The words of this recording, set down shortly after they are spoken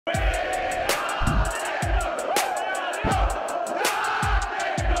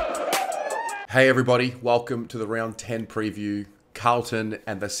Hey everybody, welcome to the round 10 preview. Carlton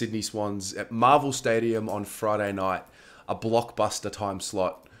and the Sydney Swans at Marvel Stadium on Friday night, a blockbuster time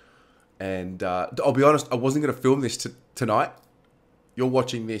slot. And I'll be honest, I wasn't going to film this tonight. You're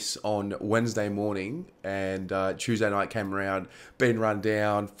watching this on Wednesday morning, and Tuesday night came around, been run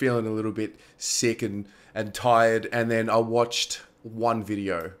down, feeling a little bit sick and tired. And then I watched one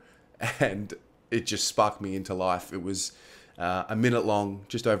video and it just sparked me into life. It was a minute long,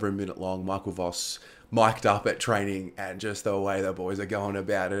 just over a minute long. Michael Voss mic'd up at training, and just the way the boys are going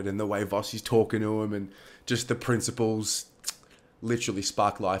about it and the way Voss is talking to him and just the principles literally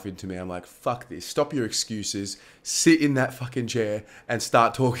sparked life into me. I'm like, fuck this. Stop your excuses. Sit in that fucking chair and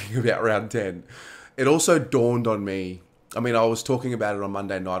start talking about round 10. It also dawned on me. I mean, I was talking about it on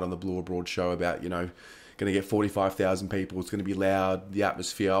Monday night on the Blue Abroad show about, going to get 45,000 people. It's going to be loud, the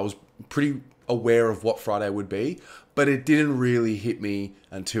atmosphere. I was pretty aware of what Friday would be, but it didn't really hit me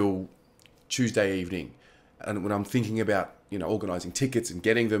until Tuesday evening. And when I'm thinking about, organising tickets and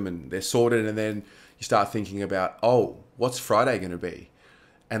getting them and they're sorted, and then you start thinking about, oh, what's Friday going to be?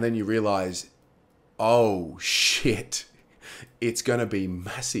 And then you realize, oh shit, it's going to be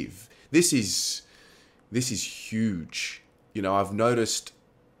massive. This is huge. I've noticed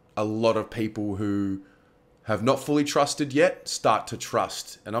a lot of people who have not fully trusted yet start to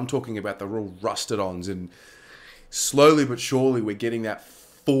trust. And I'm talking about the real rusted-ons. And slowly but surely, we're getting that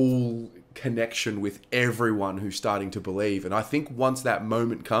full connection with everyone who's starting to believe. And I think once that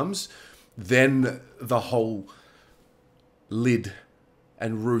moment comes, then the whole lid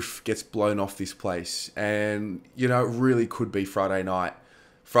and roof gets blown off this place. And, it really could be Friday night.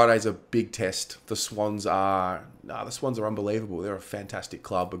 Friday's a big test. The Swans are unbelievable. They're a fantastic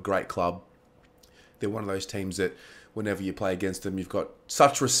club, a great club. They're one of those teams that whenever you play against them, you've got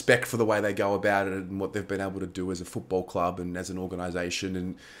such respect for the way they go about it and what they've been able to do as a football club and as an organisation.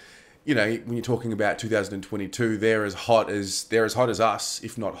 And, when you're talking about 2022, they're as hot as us,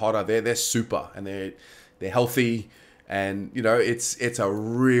 if not hotter. They're super, and they're healthy, and it's a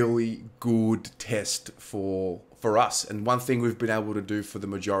really good test for us. And one thing we've been able to do for the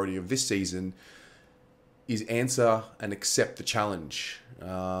majority of this season is answer and accept the challenge.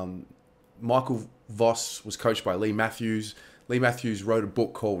 Michael Voss was coached by Lee Matthews. Lee Matthews wrote a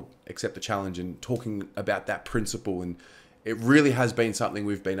book called Accept the Challenge, and talking about that principle. And it really has been something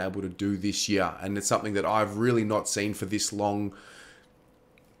we've been able to do this year. And it's something that I've really not seen for this long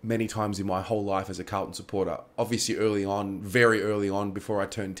many times in my whole life as a Carlton supporter. Obviously early on, very early on, before I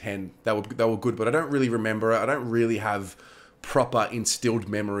turned 10, they were good, but I don't really remember it. I don't really have proper instilled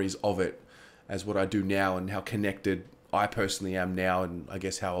memories of it as what I do now, and how connected I personally am now, and I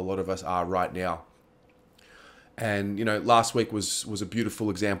guess how a lot of us are right now. And, last week was a beautiful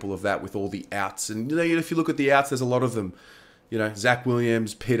example of that with all the outs. And, if you look at the outs, there's a lot of them. Zach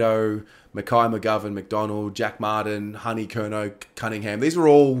Williams, Pitto, Mackay McGovern, McDonald, Jack Martin, Honey, Curnow, Cunningham. These are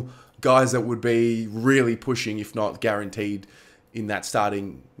all guys that would be really pushing, if not guaranteed, in that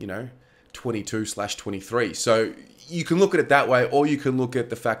starting, 22/23. So you can look at it that way, or you can look at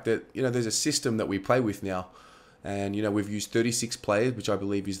the fact that, there's a system that we play with now. And, we've used 36 players, which I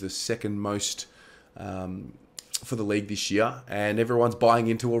believe is the second most for the league this year. And everyone's buying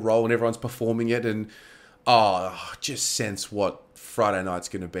into a role and everyone's performing it. And, just sense what Friday night's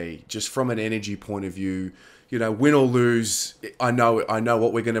going to be. Just from an energy point of view, win or lose, I know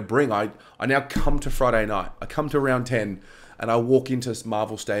what we're going to bring. I now come to Friday night. I come to round 10 and I walk into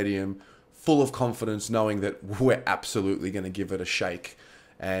Marvel Stadium full of confidence, knowing that we're absolutely going to give it a shake.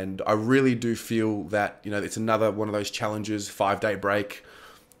 And I really do feel that, it's another one of those challenges, 5-day break,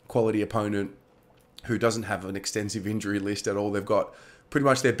 quality opponent who doesn't have an extensive injury list at all. They've got pretty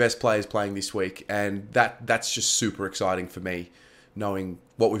much their best players playing this week. And that's just super exciting for me, knowing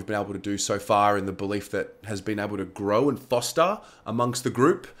what we've been able to do so far and the belief that has been able to grow and foster amongst the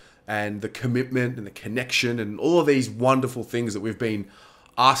group, and the commitment and the connection and all of these wonderful things that we've been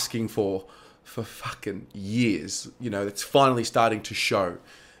asking for fucking years. It's finally starting to show.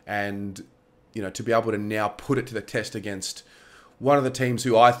 And, to be able to now put it to the test against one of the teams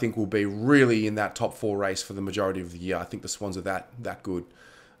who I think will be really in that top 4 race for the majority of the year. I think the Swans are that good.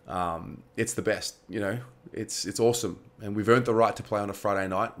 It's the best, it's awesome. And we've earned the right to play on a Friday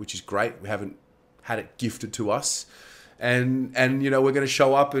night, which is great. We haven't had it gifted to us. And we're going to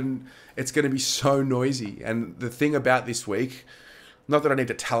show up and it's going to be so noisy. And the thing about this week, not that I need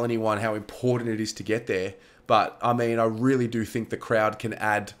to tell anyone how important it is to get there, but I mean, I really do think the crowd can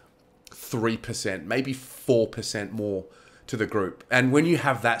add 3%, maybe 4% more to the group. And when you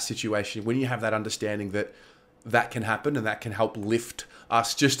have that situation, when you have that understanding that can happen and that can help lift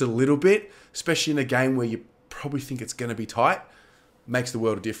us just a little bit, especially in a game where you probably think it's going to be tight, makes the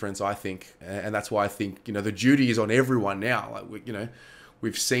world of difference, I think. And that's why I think, the duty is on everyone now. Like,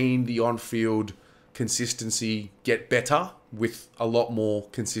 we've seen the on-field consistency get better with a lot more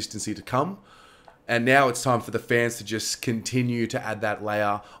consistency to come. And now it's time for the fans to just continue to add that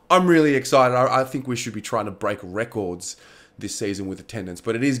layer. I'm really excited. I think we should be trying to break records this season with attendance.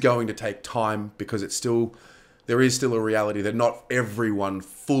 But it is going to take time because there is still a reality that not everyone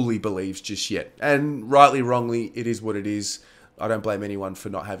fully believes just yet. And rightly, wrongly, it is what it is. I don't blame anyone for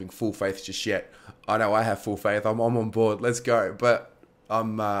not having full faith just yet. I know I have full faith. I'm on board. Let's go. But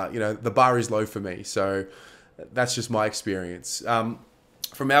the bar is low for me. So that's just my experience.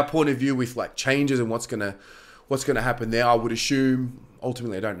 From our point of view, with like changes and what's gonna happen there, I would assume,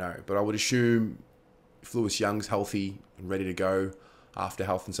 ultimately I don't know, but I would assume if Lewis Young's healthy and ready to go after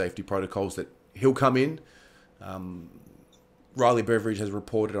health and safety protocols, that he'll come in. Riley Beveridge has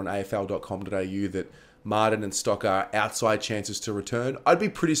reported on afl.com.au that Martin and Stocker are outside chances to return. I'd be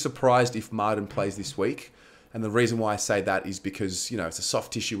pretty surprised if Martin plays this week. And the reason why I say that is because, it's a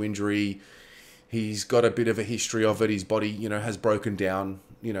soft tissue injury. He's got a bit of a history of it. His body, has broken down,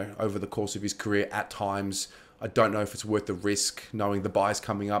 over the course of his career at times. I don't know if it's worth the risk, knowing the bye's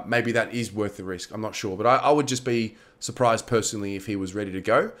coming up. Maybe that is worth the risk. I'm not sure. But I would just be surprised personally if he was ready to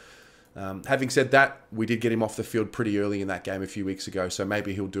go. Having said that, we did get him off the field pretty early in that game a few weeks ago, so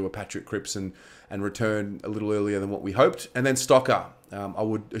maybe he'll do a Patrick Cripps and return a little earlier than what we hoped. And then Stocker, I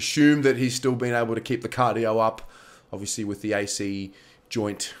would assume that he's still been able to keep the cardio up. Obviously with the AC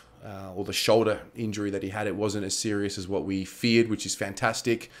joint or the shoulder injury that he had, it wasn't as serious as what we feared, which is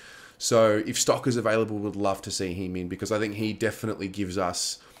fantastic. So if Stocker's available, we'd love to see him in, because I think he definitely gives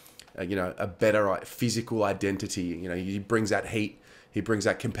us a better physical identity. He brings that heat. He brings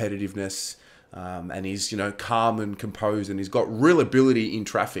that competitiveness, and he's, calm and composed, and he's got real ability in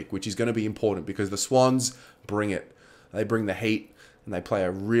traffic, which is going to be important because the Swans bring it. They bring the heat, and they play a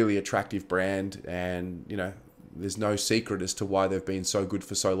really attractive brand, and, there's no secret as to why they've been so good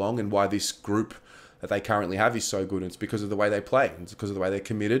for so long and why this group that they currently have is so good. It's because of the way they play. It's because of the way they're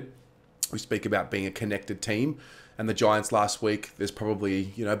committed. We speak about being a connected team, and the Giants last week, there's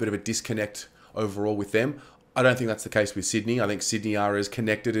probably, a bit of a disconnect overall with them. I don't think that's the case with Sydney. I think Sydney are as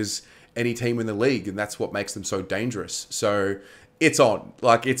connected as any team in the league, and that's what makes them so dangerous. So it's on.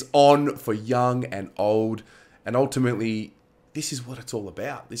 It's on for young and old. And ultimately, this is what it's all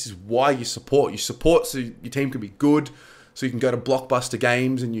about. This is why you support. You support so your team can be good, so you can go to blockbuster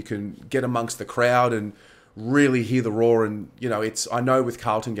games and you can get amongst the crowd and really hear the roar. And, I know with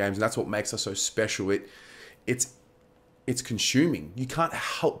Carlton games, and that's what makes us so special, it's consuming. You can't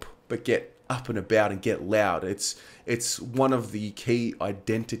help but get up and about and get loud. It's one of the key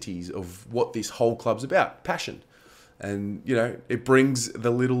identities of what this whole club's about, passion. And, it brings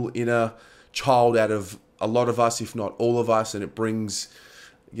the little inner child out of a lot of us, if not all of us, and it brings,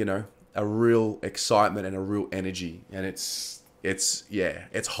 a real excitement and a real energy. And it's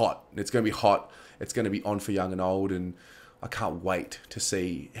hot. It's going to be hot. It's going to be on for young and old, and I can't wait to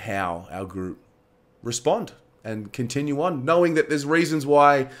see how our group respond and continue on, knowing that there's reasons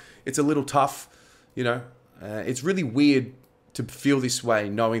why it's a little tough. It's really weird to feel this way,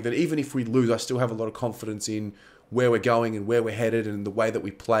 knowing that even if we lose, I still have a lot of confidence in where we're going and where we're headed and the way that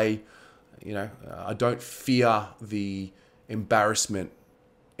we play. I don't fear the embarrassment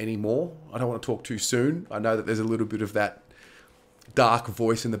anymore. I don't want to talk too soon. I know that there's a little bit of that dark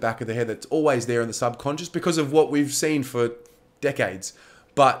voice in the back of the head that's always there in the subconscious because of what we've seen for decades.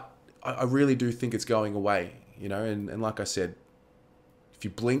 But I really do think it's going away, and like I said, if you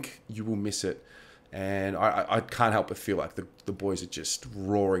blink, you will miss it. And I can't help but feel like the boys are just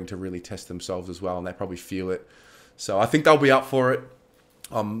roaring to really test themselves as well, and they probably feel it. So I think they'll be up for it.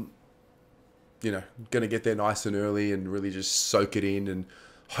 Going to get there nice and early and really just soak it in, and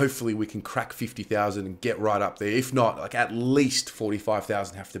hopefully we can crack 50,000 and get right up there. If not, at least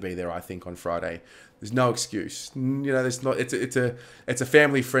 45,000 have to be there, I think, on Friday. There's no excuse. There's not. It's a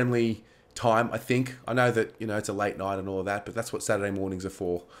family friendly time, I think. I know that it's a late night and all of that, but that's what Saturday mornings are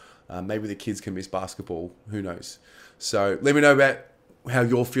for. Maybe the kids can miss basketball. Who knows? So let me know about how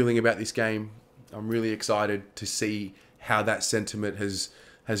you're feeling about this game. I'm really excited to see how that sentiment has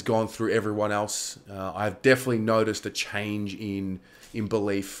gone through everyone else. I've definitely noticed a change in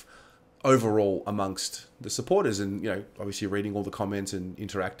belief overall amongst the supporters, and obviously reading all the comments and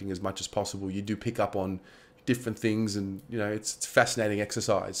interacting as much as possible, you do pick up on different things, and it's a fascinating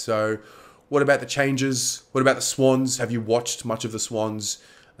exercise. So what about the changes? What about the Swans? Have you watched much of the Swans?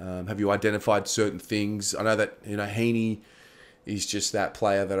 Have you identified certain things? I know that Heaney is just that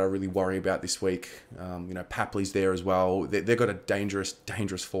player that I really worry about this week. Papley's there as well. They've got a dangerous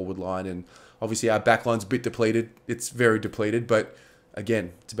forward line, and obviously our back line's a bit depleted. It's very depleted, but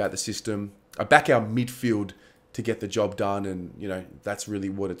again, it's about the system. I back our midfield to get the job done, and that's really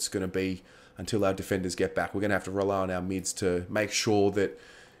what it's going to be until our defenders get back. We're going to have to rely on our mids to make sure that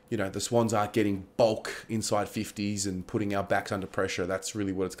the Swans aren't getting bulk inside 50s and putting our backs under pressure. That's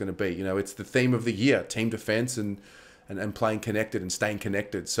really what it's going to be. It's the theme of the year: team defense and playing connected and staying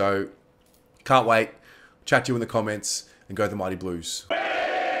connected. So can't wait. Chat to you in the comments, and go the Mighty Blues.